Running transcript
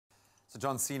So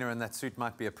John Cena in that suit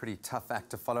might be a pretty tough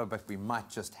act to follow, but we might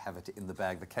just have it in the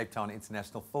bag. The Cape Town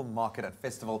International Film Market and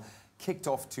Festival kicked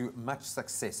off to much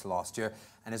success last year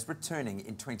and is returning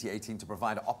in 2018 to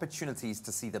provide opportunities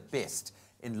to see the best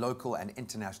in local and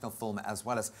international film, as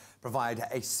well as provide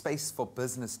a space for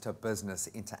business-to-business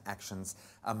interactions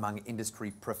among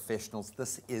industry professionals.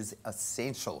 This is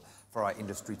essential for our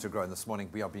industry to grow. And this morning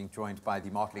we are being joined by the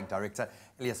Marketing Director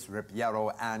Elias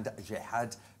Ribeiro and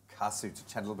Jihad Kasu to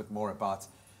chat a little bit more about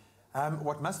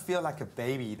what must feel like a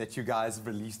baby that you guys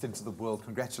released into the world.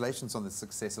 Congratulations on the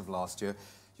success of last year.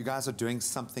 You guys are doing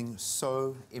something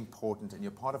so important and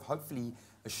you're part of hopefully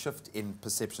a shift in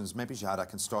perceptions. Maybe Jihad, I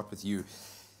can start with you.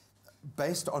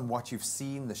 Based on what you've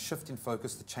seen, the shift in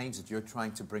focus, the change that you're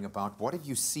trying to bring about, what have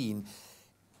you seen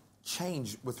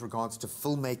change with regards to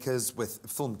filmmakers, with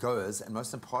film goers, and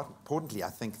most importantly, I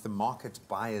think the market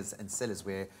buyers and sellers,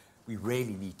 where we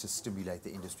really need to stimulate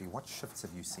the industry? What shifts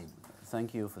have you seen?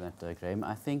 Thank you for that, Graham.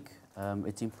 I think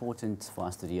it's important for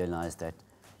us to realize that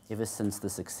ever since the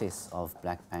success of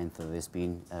Black Panther, there's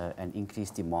been an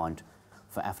increased demand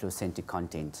for Afrocentric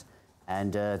content.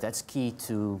 And that's key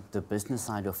to the business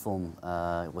side of film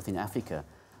within Africa.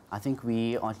 I think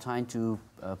we are trying to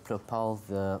propel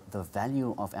the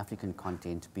value of African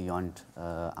content beyond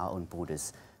our own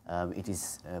borders. It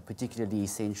is particularly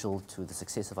essential to the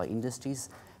success of our industries,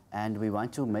 and we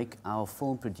want to make our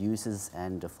film producers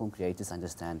and film creators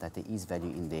understand that there is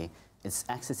value in there. It's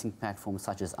accessing platforms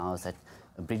such as ours that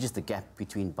bridges the gap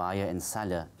between buyer and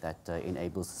seller that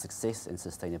enables success and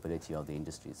sustainability of the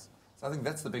industries. So I think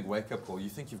that's the big wake-up call. You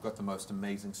think you've got the most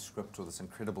amazing script or this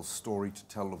incredible story to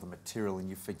tell, or the material, and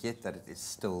you forget that it is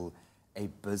still a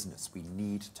business. We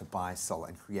need to buy, sell,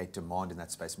 and create demand in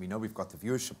that space. And we know we've got the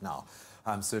viewership now,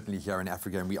 certainly here in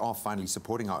Africa, and we are finally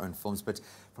supporting our own films. But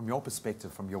from your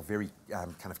perspective, from your very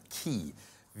kind of key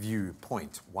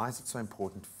viewpoint, why is it so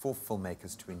important for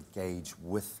filmmakers to engage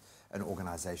with an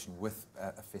organization, with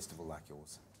a festival like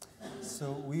yours?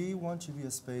 So we want to be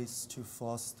a space to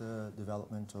foster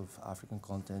development of African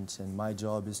content, and my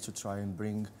job is to try and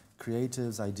bring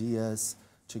creatives, ideas,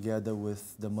 together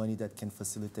with the money that can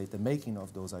facilitate the making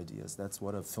of those ideas. That's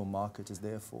what a film market is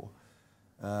there for.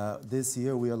 This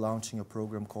year we are launching a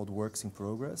program called Works in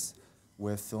Progress,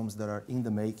 where films that are in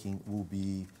the making will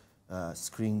be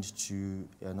screened to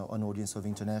an audience of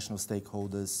international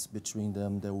stakeholders. Between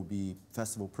them there will be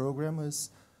festival programmers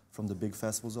from the big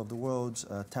festivals of the world,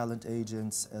 talent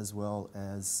agents, as well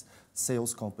as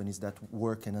sales companies that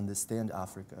work and understand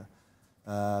Africa.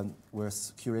 We're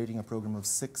curating a program of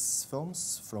 6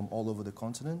 films from all over the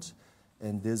continent,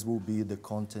 and this will be the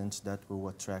content that will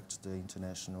attract the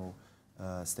international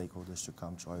stakeholders to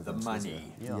come to our events. The money.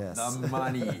 Yeah. Yes. The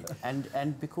money.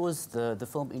 And because the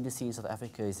film industry in South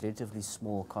Africa is relatively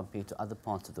small compared to other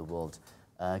parts of the world,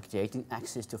 creating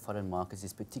access to foreign markets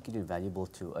is particularly valuable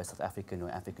to a South African or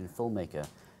African filmmaker.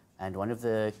 And one of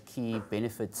the key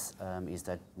benefits is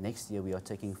that next year we are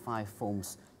taking 5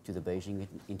 films to the Beijing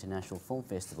International Film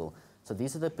Festival. So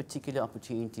these are the particular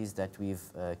opportunities that we've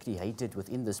created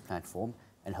within this platform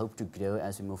and hope to grow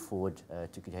as we move forward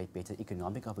to create better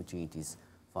economic opportunities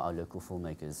for our local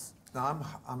filmmakers. Now,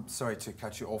 I'm sorry to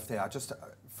cut you off there.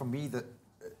 For me,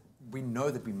 we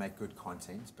know that we make good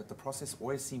content, but the process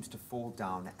always seems to fall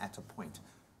down at a point.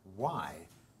 Why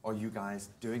are you guys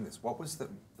doing this? What was the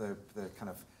kind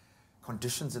of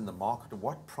conditions in the market?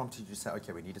 What prompted you to say,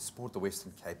 okay, we need to support the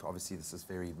Western Cape? Obviously, this is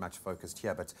very much focused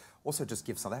here, but also just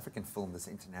give South African film this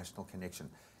international connection.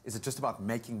 Is it just about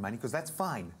making money? Because that's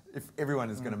fine if everyone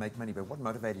is going to make money, but what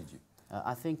motivated you?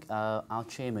 I think our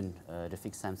chairman,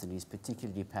 Rafik Sampson, is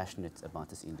particularly passionate about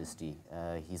this industry.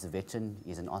 He's a veteran,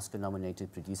 he's an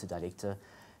Oscar-nominated producer-director,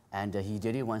 and he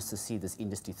really wants to see this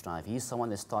industry thrive. He's someone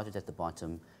that started at the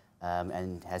bottom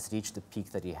and has reached the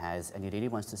peak that he has, and he really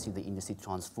wants to see the industry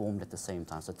transformed at the same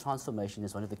time. So transformation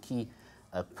is one of the key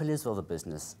pillars of the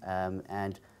business.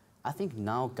 And I think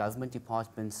now government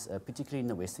departments, particularly in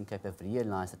the Western Cape, have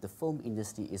realized that the film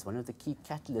industry is one of the key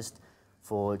catalysts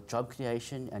for job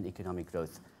creation and economic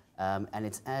growth. And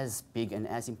it's as big and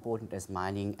as important as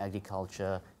mining,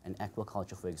 agriculture, and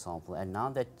aquaculture, for example. And now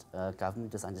that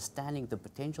government is understanding the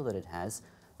potential that it has,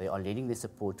 they are lending their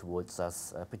support towards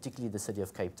us, particularly the city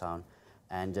of Cape Town.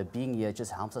 And being here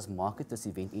just helps us market this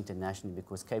event internationally,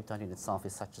 because Cape Town in itself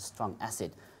is such a strong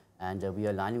asset. And we are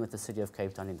aligning with the city of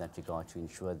Cape Town in that regard to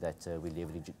ensure that we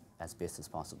leverage as best as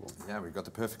possible. Yeah, we've got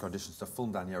the perfect conditions to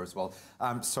film down here as well.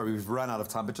 Sorry, we've run out of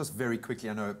time, but just very quickly,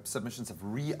 I know submissions have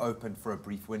reopened for a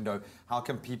brief window. How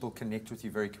can people connect with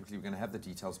you very quickly? We're going to have the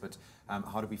details, but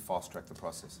how do we fast-track the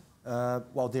process?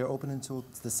 Well, they're open until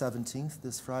the 17th,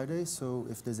 this Friday, so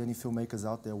if there's any filmmakers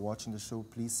out there watching the show,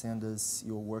 please send us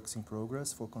your works in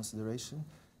progress for consideration,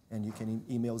 and you can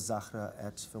email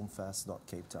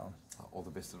zahra@filmfest.capetown. All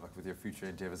the best of luck with your future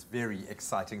endeavours. Very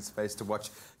exciting space to watch.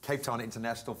 Cape Town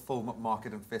International Film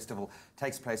Market and Festival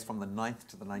takes place from the 9th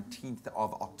to the 19th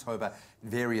of October in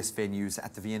various venues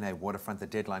at the V&A Waterfront. The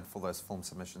deadline for those film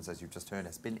submissions, as you've just heard,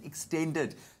 has been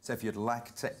extended. So if you'd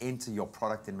like to enter your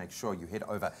product, then make sure you head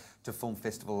over to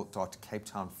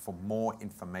filmfestival.capetown for more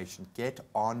information. Get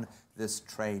on this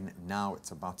train now. It's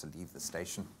about to leave the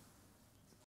station.